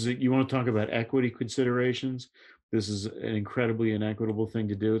 you want to talk about equity considerations. This is an incredibly inequitable thing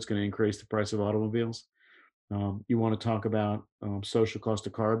to do. It's going to increase the price of automobiles. You want to talk about social cost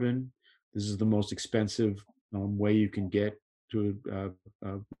of carbon. This is the most expensive way you can get to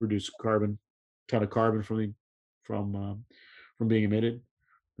reduce ton of carbon from being emitted.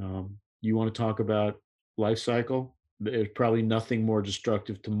 You want to talk about life cycle. There's probably nothing more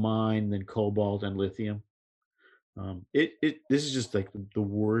destructive to mine than cobalt and lithium. This is just like the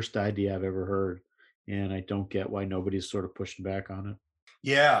worst idea I've ever heard, and I don't get why nobody's sort of pushing back on it.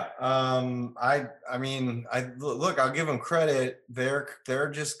 Yeah, I mean, look, I'll give them credit.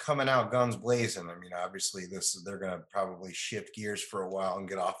 They're just coming out guns blazing. I mean, obviously, they're going to probably shift gears for a while and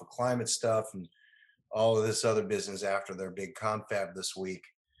get off of climate stuff and all of this other business after their big confab this week.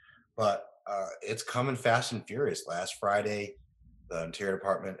 But it's coming fast and furious. Last Friday, the Interior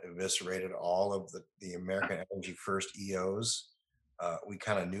Department eviscerated all of the American Energy First EOs. We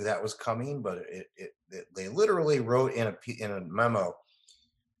kind of knew that was coming, but they literally wrote in a memo.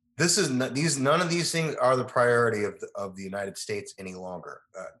 None of these things are the priority of the United States any longer.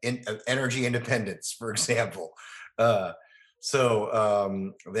 Energy independence, for example.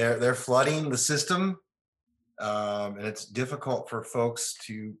 So they're flooding the system, and it's difficult for folks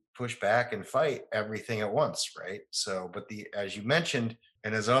to push back and fight everything at once, right? So, but as you mentioned,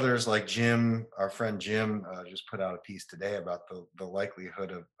 and as others like Jim, our friend Jim, just put out a piece today about the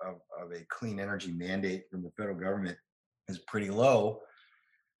likelihood of a clean energy mandate from the federal government. is pretty low.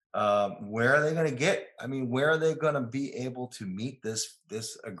 Where are they going to get? I mean, where are they going to be able to meet this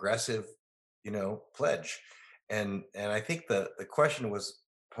aggressive, pledge? And I think the question was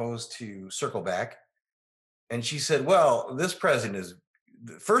posed to Circle Back, and she said, "Well, this president is,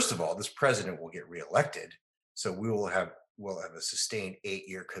 first of all, this president will get reelected, so we'll have a sustained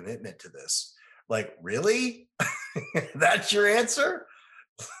 8-year commitment to this." Like, really? That's your answer?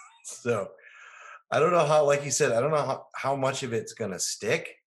 So I don't know how, like you said, I don't know how much of it's going to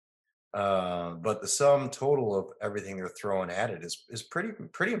stick. But the sum total of everything they're throwing at it is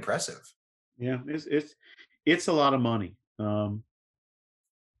pretty impressive. Yeah, it's a lot of money. And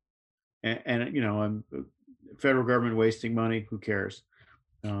federal government wasting money. Who cares?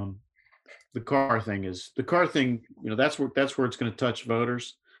 The car thing, that's where it's going to touch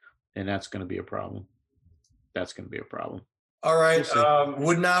voters, and that's going to be a problem. All right.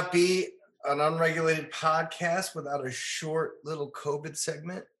 Would not be an unregulated podcast without a short little COVID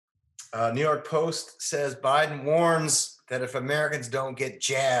segment. New York Post says Biden warns that if Americans don't get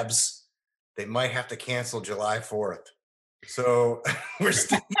jabs, they might have to cancel July 4th. So he's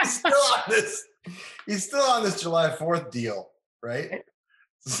still on this. He's still on this July 4th deal, right?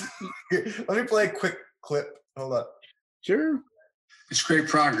 Let me play a quick clip. Hold up. Sure. It's great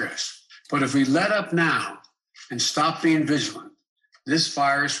progress. But if we let up now and stop being vigilant, this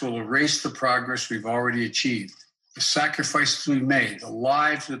virus will erase the progress we've already achieved. The sacrifices we made, the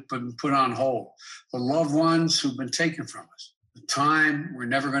lives that have been put on hold, the loved ones who've been taken from us, the time we're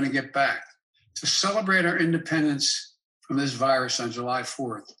never going to get back. To celebrate our independence from this virus on July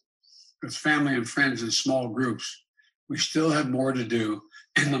 4th, with family and friends in small groups, we still have more to do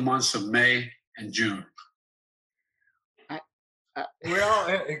in the months of May and June.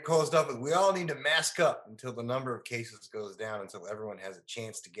 It closed up with, we all need to mask up until the number of cases goes down, until everyone has a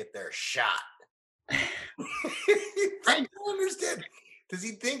chance to get their shot. I don't understand. Does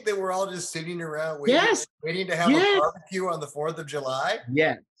he think that we're all just sitting around waiting to have a barbecue on the 4th of July?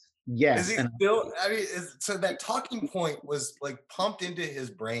 Yes. Is he still? I mean, so that talking point was like pumped into his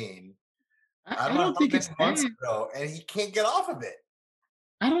brain. I don't think it's months ago, and he can't get off of it.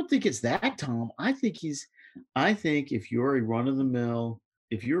 I don't think it's that, Tom. I think if you're a run-of-the-mill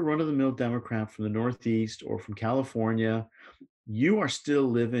Democrat from the Northeast or from California, you are still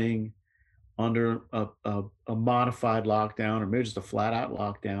living under a modified lockdown, or maybe just a flat-out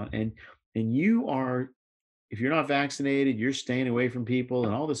lockdown, and you are, if you're not vaccinated, you're staying away from people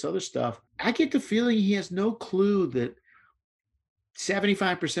and all this other stuff. I get the feeling he has no clue that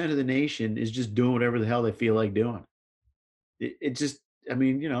 75% of the nation is just doing whatever the hell they feel like doing.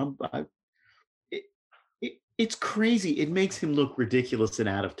 It's crazy. It makes him look ridiculous and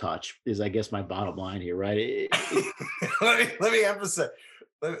out of touch, is I guess my bottom line here, right? Let me emphasize.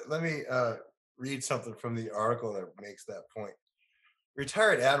 Let me read something from the article that makes that point.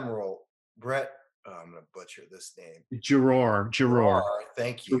 Retired Admiral Brett, I'm going to butcher this name. Giroir.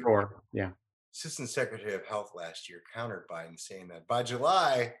 Thank you. Giroir, yeah. Assistant Secretary of Health last year countered Biden, saying that by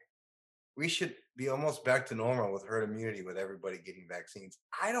July, we should be almost back to normal with herd immunity with everybody getting vaccines.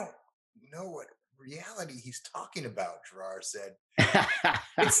 I don't know what reality he's talking about, Giroir said.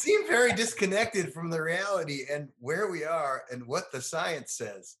 It seemed very disconnected from the reality and where we are and what the science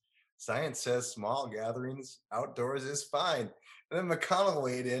says. Science says small gatherings outdoors is fine. And then McConnell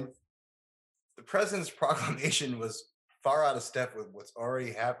weighed in. The president's proclamation was far out of step with what's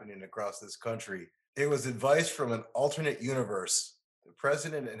already happening across this country. It was advice from an alternate universe. The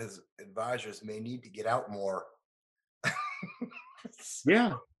president and his advisors may need to get out more.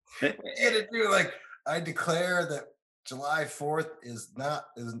 Yeah. What you gotta do, like, I declare that July 4th is not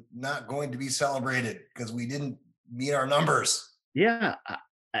going to be celebrated because we didn't meet our numbers. Yeah.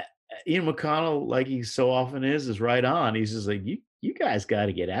 Ian McConnell, like he so often is right on. He's just like, you guys got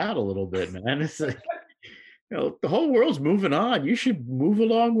to get out a little bit, man. It's like, the whole world's moving on. You should move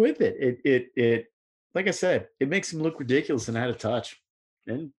along with it. It like I said, it makes him look ridiculous and out of touch.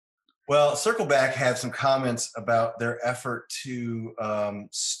 And well, Circle Back had some comments about their effort to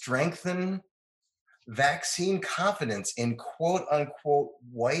strengthen vaccine confidence in quote unquote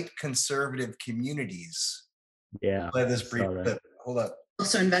white conservative communities. Yeah. Play this brief clip. Hold up.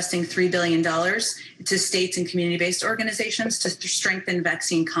 Also investing $3 billion to states and community-based organizations to strengthen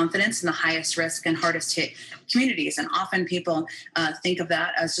vaccine confidence in the highest risk and hardest hit communities. And often people think of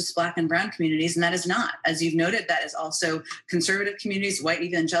that as just Black and brown communities, and that is not. As you've noted, that is also conservative communities, white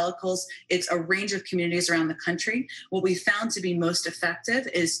evangelicals. It's a range of communities around the country. What we found to be most effective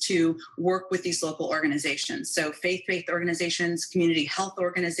is to work with these local organizations. So faith-based organizations, community health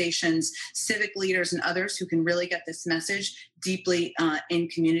organizations, civic leaders, and others who can really get this message deeply in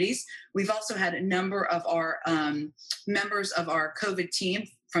communities. We've also had a number of our members of our COVID team,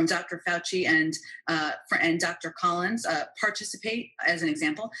 from Dr. Fauci and Dr. Collins, participate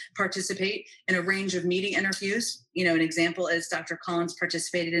in a range of meeting interviews. You know, an example is Dr. Collins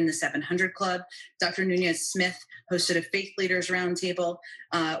participated in the 700 Club. Dr. Nunez-Smith hosted a faith leaders roundtable.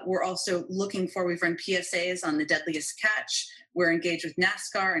 We're also we've run PSAs on the deadliest catch. We're engaged with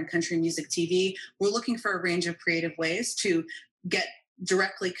NASCAR and country music TV. We're looking for a range of creative ways to get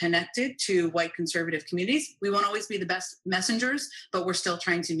directly connected to white conservative communities. We won't always be the best messengers, but we're still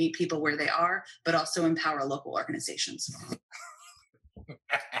trying to meet people where they are, but also empower local organizations.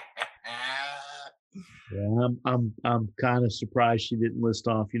 Yeah, I'm kind of surprised she didn't list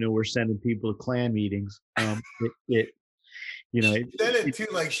off, we're sending people to Klan meetings. She said it too,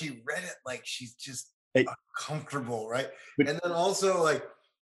 like she read it like she's just uncomfortable, right? And then also, like,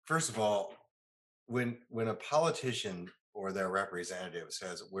 first of all, when a politician or their representative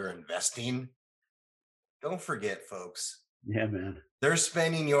says we're investing, don't forget, folks. Yeah, man. They're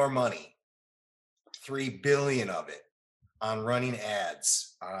spending your money, $3 billion of it, on running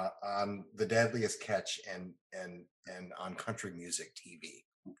ads on the deadliest catch and on country music TV.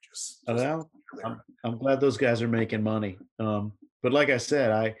 I'm glad those guys are making money. But like I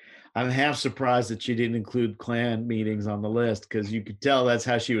said, I'm half surprised that she didn't include Klan meetings on the list, because you could tell that's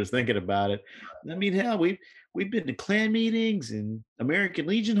how she was thinking about it. I mean, hell, we've been to Klan meetings and American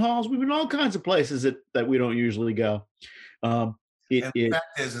Legion halls. We've been all kinds of places that we don't usually go. The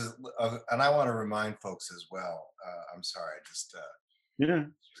fact is, and I want to remind folks as well. I'm sorry, just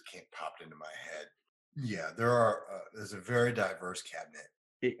popped into my head. Yeah, there's a very diverse cabinet.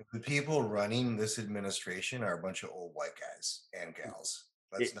 The people running this administration are a bunch of old white guys and gals.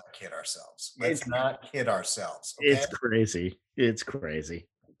 Let's not kid ourselves. Okay? It's crazy. It's crazy.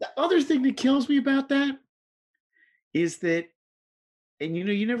 The other thing that kills me about that is that, and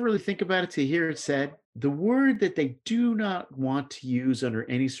you never really think about it to hear it said, the word that they do not want to use under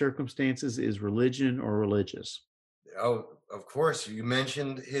any circumstances is religion or religious. Oh, of course. You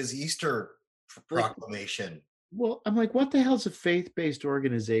mentioned his Easter proclamation. Well, I'm like, what the hell's a faith-based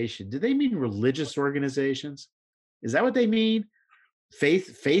organization? Do they mean religious organizations? Is that what they mean?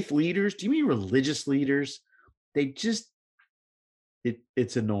 Faith leaders? Do you mean religious leaders? They just,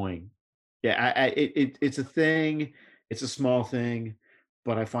 it's annoying. Yeah, it's a thing. It's a small thing,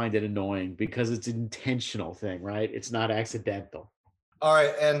 but I find it annoying because it's an intentional thing, right? It's not accidental. All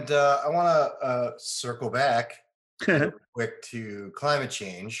right, and I want to circle back quick to climate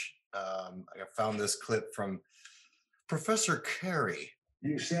change. I found this clip from Professor Carey.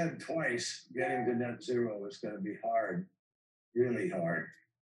 You said twice getting to net zero is going to be hard, really hard.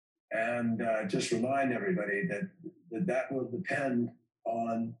 And just remind everybody that will depend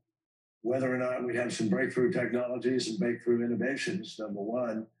on whether or not we have some breakthrough technologies and breakthrough innovations, number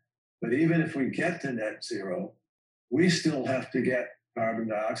one. But even if we get to net zero, we still have to get carbon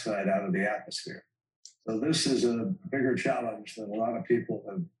dioxide out of the atmosphere. So this is a bigger challenge than a lot of people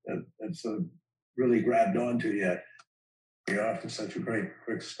have sort of really grabbed onto yet. You're off to such a great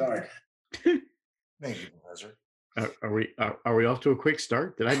quick start. Thank you, Professor. Are we off to a quick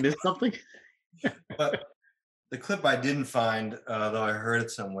start? Did I miss something? But the clip I didn't find, though I heard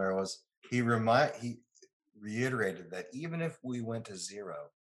it somewhere, was he reiterated that even if we went to zero,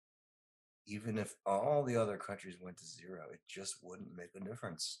 even if all the other countries went to zero, it just wouldn't make a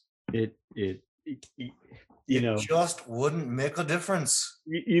difference. It just wouldn't make a difference.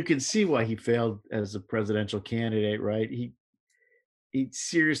 You can see why he failed as a presidential candidate, right? He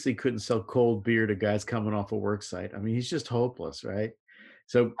seriously couldn't sell cold beer to guys coming off a work site. I mean, he's just hopeless, right?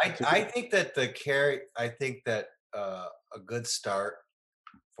 So I think that a good start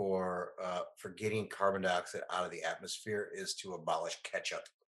for getting carbon dioxide out of the atmosphere is to abolish ketchup.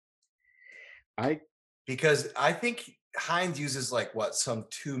 Because I think Heinz uses some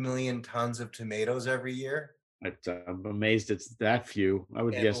 2 million tons of tomatoes every year. I'm amazed it's that few. I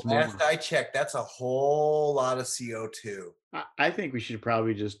would guess more. Last I checked, that's a whole lot of CO2. I think we should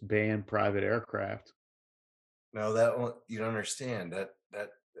probably just ban private aircraft. No, you don't understand.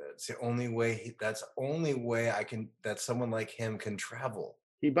 That's the only way. That's the only way that someone like him can travel.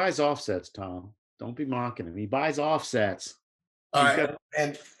 He buys offsets, Tom. Don't be mocking him. He buys offsets. All right,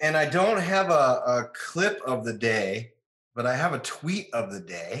 and I don't have a clip of the day, but I have a tweet of the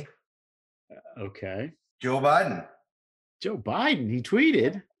day. Okay. Joe Biden. He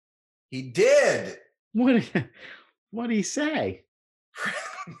tweeted. He did. What did he say?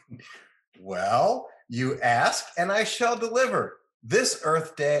 Well, you ask, and I shall deliver. This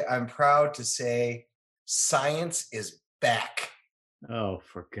Earth Day, I'm proud to say, science is back. Oh,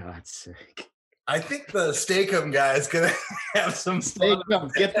 for God's sake. I think the Steakum guy is gonna have some fun.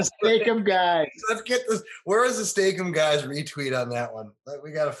 Steakum, get the Steakum guy. Let's get this. Where is the Steakum guy's retweet on that one?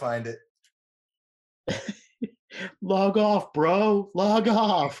 We got to find it. Log off, bro. Log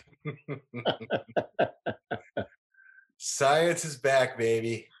off. Science is back,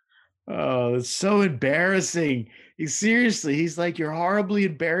 baby. Oh, it's so embarrassing. He's like your horribly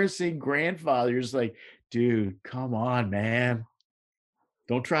embarrassing grandfather. You're just like, dude, come on, man.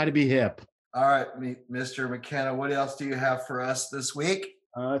 Don't try to be hip. All right, Mr. McKenna, what else do you have for us this week?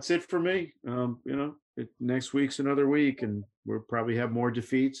 That's it for me. Next week's another week, and we'll probably have more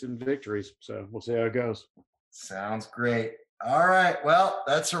defeats and victories. So we'll see how it goes. Sounds great. All right. Well,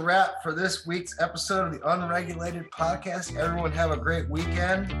 that's a wrap for this week's episode of the Unregulated Podcast. Everyone have a great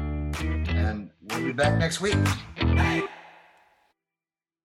weekend, and we'll be back next week.